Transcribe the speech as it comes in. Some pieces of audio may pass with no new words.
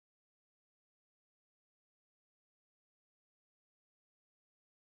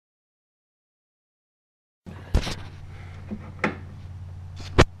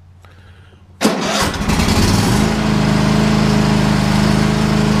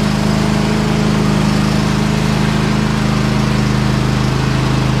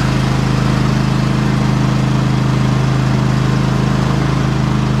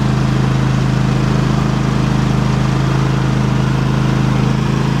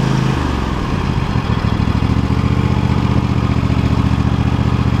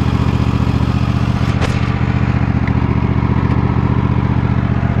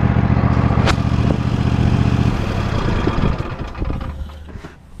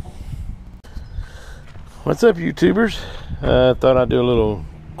What's up, YouTubers? Thought I'd do a little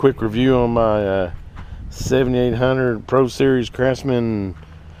quick review on my 7800 Pro Series Craftsman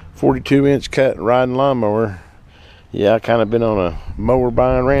 42-inch cut riding lawnmower. Yeah, I kind of been on a mower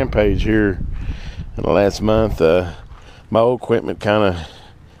buying rampage here in the last month. My old equipment kind of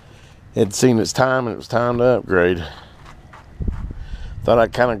had seen its time, and it was time to upgrade. Thought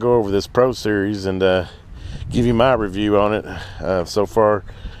I'd kind of go over this Pro Series and give you my review on it. So far,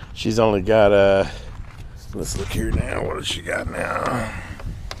 she's only got let's look here now. What does she got now?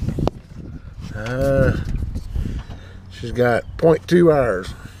 She's got 0.2 hours.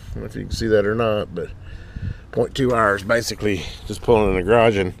 I don't know if you can see that or not, but 0.2 hours, basically just pulling in the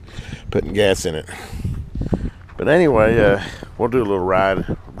garage and putting gas in it. But anyway, we'll do a little ride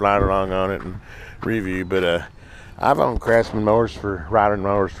along on it and review. But I've owned Craftsman riding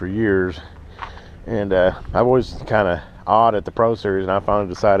mowers for years, and I've always kind of awed at the Pro Series, and I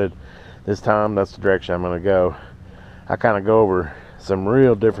finally decided this time that's the direction I'm going to go. I kind of go over some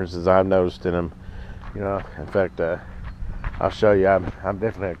real differences I've noticed in them. You know, in fact, I'll show you. I'm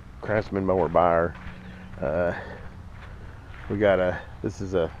definitely a Craftsman mower buyer. We got this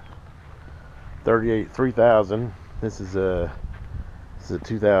is a 3000. This is a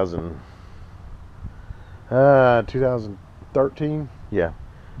 2013. Yeah,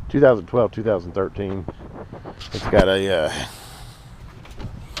 2012, 2013. It's got a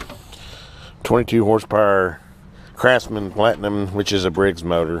 22 horsepower Craftsman Platinum, which is a Briggs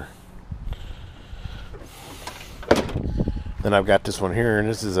motor. Then I've got this one here, and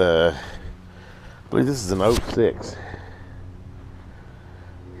this is I believe this is an 06.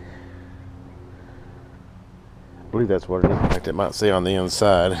 I believe that's what it is. In fact, it might say on the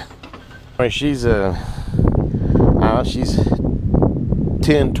inside. Anyway, she's 10,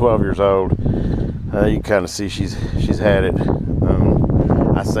 12 years old. You can kind of see she's had it.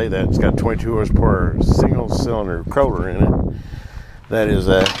 I say that it's got 22 horsepower single cylinder Kohler in it. That is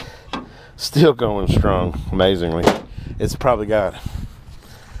still going strong, amazingly. It's probably got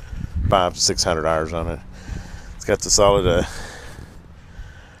 500-600 hours on it. It's got the solid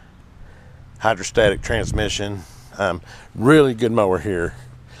hydrostatic transmission. Really good mower here.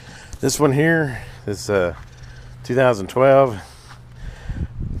 This one here is 2012.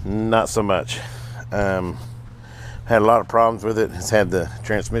 Not so much. Had a lot of problems with it. It's had the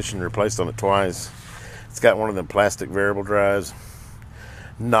transmission replaced on it twice. It's got one of them plastic variable drives.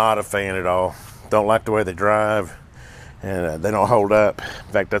 Not a fan at all. Don't like the way they drive, and they don't hold up.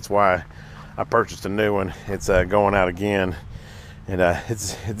 In fact, that's why I purchased a new one. It's going out again, and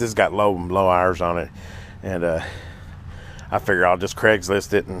it's got low hours on it, and I figure I'll just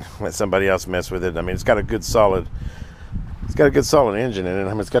Craigslist it and let somebody else mess with it. I mean, it's got a good solid engine in it. I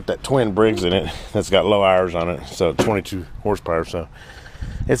mean, it's got that twin Briggs in it that's got low hours on it, so 22 horsepower, so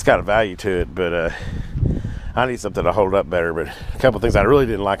it's got a value to it. But I need something to hold up better. But a couple things I really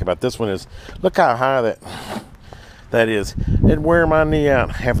didn't like about this one is, look how high that is. It'd wear my knee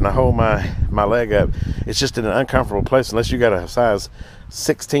out having to hold my leg up. It's just in an uncomfortable place. Unless you got a size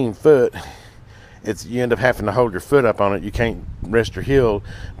 16 foot, you end up having to hold your foot up on it. You can't rest your heel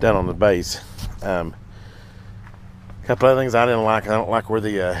down on the base. Couple other things I didn't like. I don't like where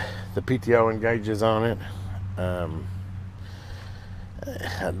the PTO engages on it.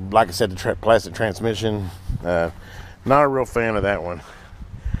 Like I said, the plastic transmission. Not a real fan of that one.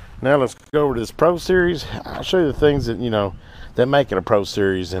 Now let's go over to this Pro Series. I'll show you the things that that make it a Pro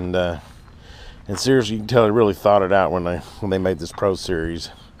Series, and seriously, you can tell they really thought it out when they made this Pro Series.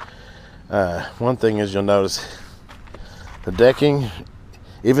 One thing is, you'll notice the decking,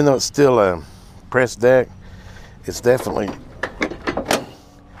 even though it's still a pressed deck, it's definitely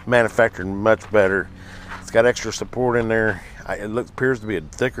manufactured much better. It's got extra support in there. It appears to be a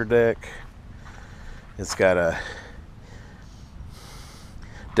thicker deck. It's got a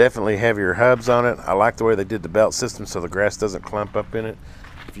definitely heavier hubs on it. I like the way they did the belt system so the grass doesn't clump up in it.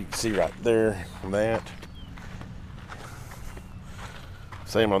 If you can see right there from that.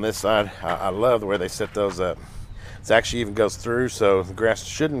 Same on this side. I love the way they set those up. It actually even goes through, so the grass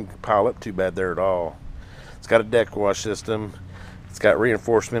shouldn't pile up too bad there at all. It's got a deck wash system. It's got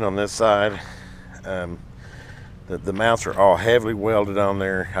reinforcement on this side. The mounts are all heavily welded on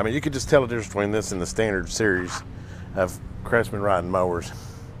there. I mean, you could just tell the difference between this and the standard series of Craftsman riding mowers.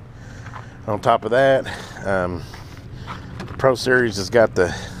 On top of that, the Pro Series has got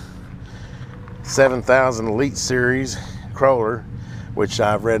the 7000 Elite Series Kohler, which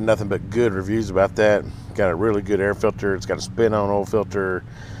I've read nothing but good reviews about that. Got a really good air filter. It's got a spin-on oil filter.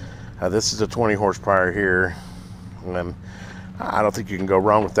 This is a 20 horsepower here. I don't think you can go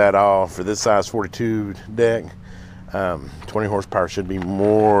wrong with that at all. For this size 42 deck, 20 horsepower should be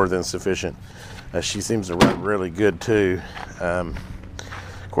more than sufficient. She seems to run really good too. Of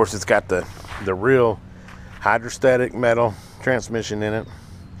course, it's got the real hydrostatic metal transmission in it,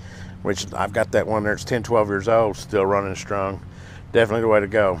 which I've got that one there. It's 10-12 years old, still running strong. Definitely the way to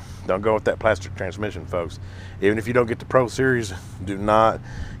go. Don't go with that plastic transmission, folks. Even if you don't get the Pro Series, do not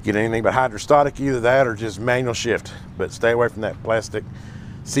get anything but hydrostatic, either that or just manual shift. But stay away from that plastic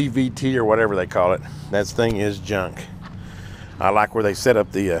CVT or whatever they call it. That thing is junk. I like where they set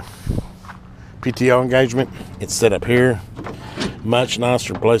up the PTO engagement. It's set up here. Much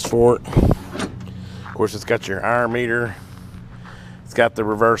nicer place for it. Of course, it's got your iron meter. It's got the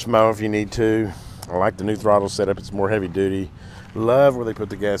reverse mow if you need to. I like the new throttle setup. It's more heavy duty. Love where they put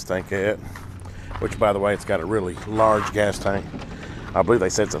the gas tank at, which, by the way, it's got a really large gas tank. I believe they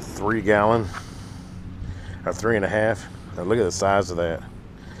said it's a 3-gallon or 3.5. Now look at the size of that.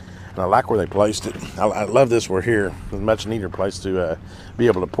 And I like where they placed it. I love this. We're here. It's a much neater place to be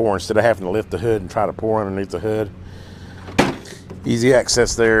able to pour instead of having to lift the hood and try to pour underneath the hood. Easy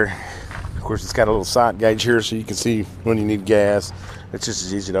access there. Of course, it's got a little side gauge here so you can see when you need gas. It's just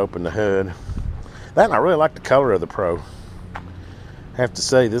as easy to open the hood. That, and I really like the color of the Pro. I have to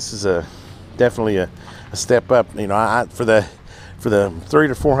say, this is definitely a step up. You know, for the $300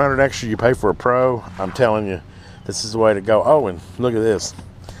 to $400 extra you pay for a Pro, I'm telling you, this is the way to go. Oh, and look at this.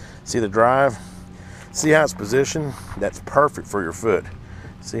 See the drive? See how it's positioned? That's perfect for your foot.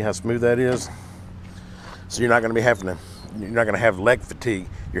 See how smooth that is? So you're not going to have leg fatigue.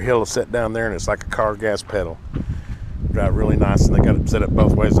 Your heel will sit down there and it's like a car gas pedal. Drive really nice, and they got it set up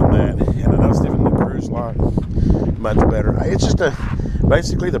both ways on that. And I noticed even the cruise lock, much better. It's just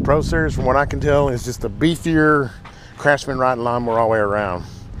basically the Pro Series, from what I can tell, is just a beefier Craftsman riding lawnmower all the way around.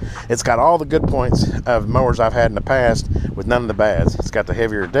 It's got all the good points of mowers I've had in the past with none of the bads. It's got the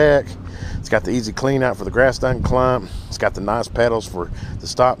heavier deck. It's got the easy clean out for the grass doesn't clump. It's got the nice pedals for the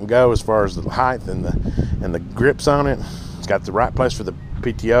stop and go as far as the height and the grips on it. It's got the right place for the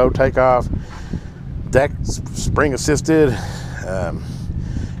PTO takeoff. Deck spring assisted.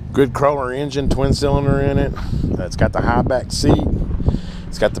 Good Kohler engine, twin cylinder in it. It's got the high back seat.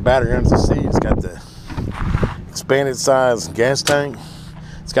 It's got the battery under the seat. It's got the expanded size gas tank.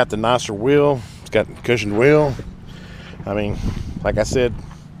 It's got the nicer wheel. It's got the cushioned wheel. I mean, like I said,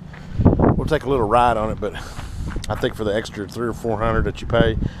 we'll take a little ride on it, but I think for the extra $300 or $400 that you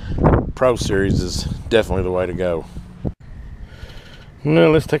pay, the Pro Series is definitely the way to go. Now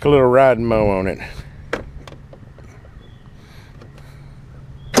let's take a little ride and mow on it.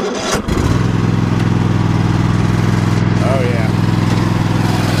 Oh yeah.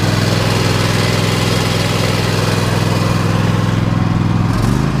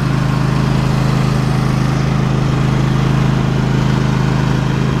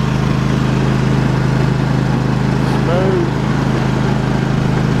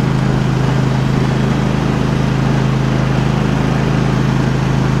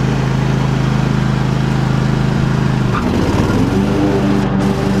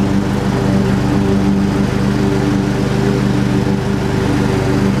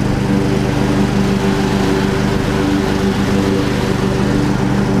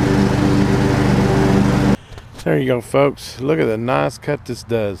 There you go, folks. Look at the nice cut this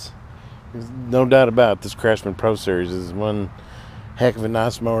does. There's no doubt about it, this Craftsman Pro Series is one heck of a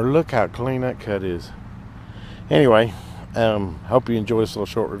nice mower. Look how clean that cut is. Anyway, hope you enjoyed this little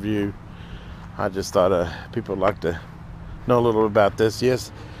short review. I just thought people would like to know a little bit about this.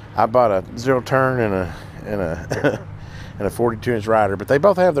 Yes, I bought a zero turn and a 42-inch rider, but they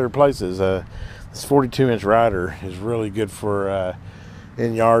both have their places. This 42-inch rider is really good for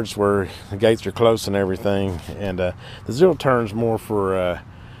in yards where the gates are close and everything, and the zero turn's more for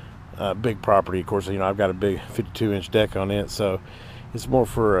big property. Of course, you know, I've got a big 52-inch deck on it, so it's more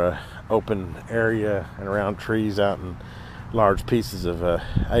for open area and around trees out in large pieces of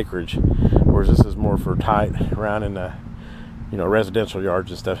acreage, whereas this is more for tight around in the residential yards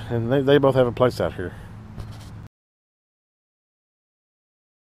and stuff. And they both have a place out here.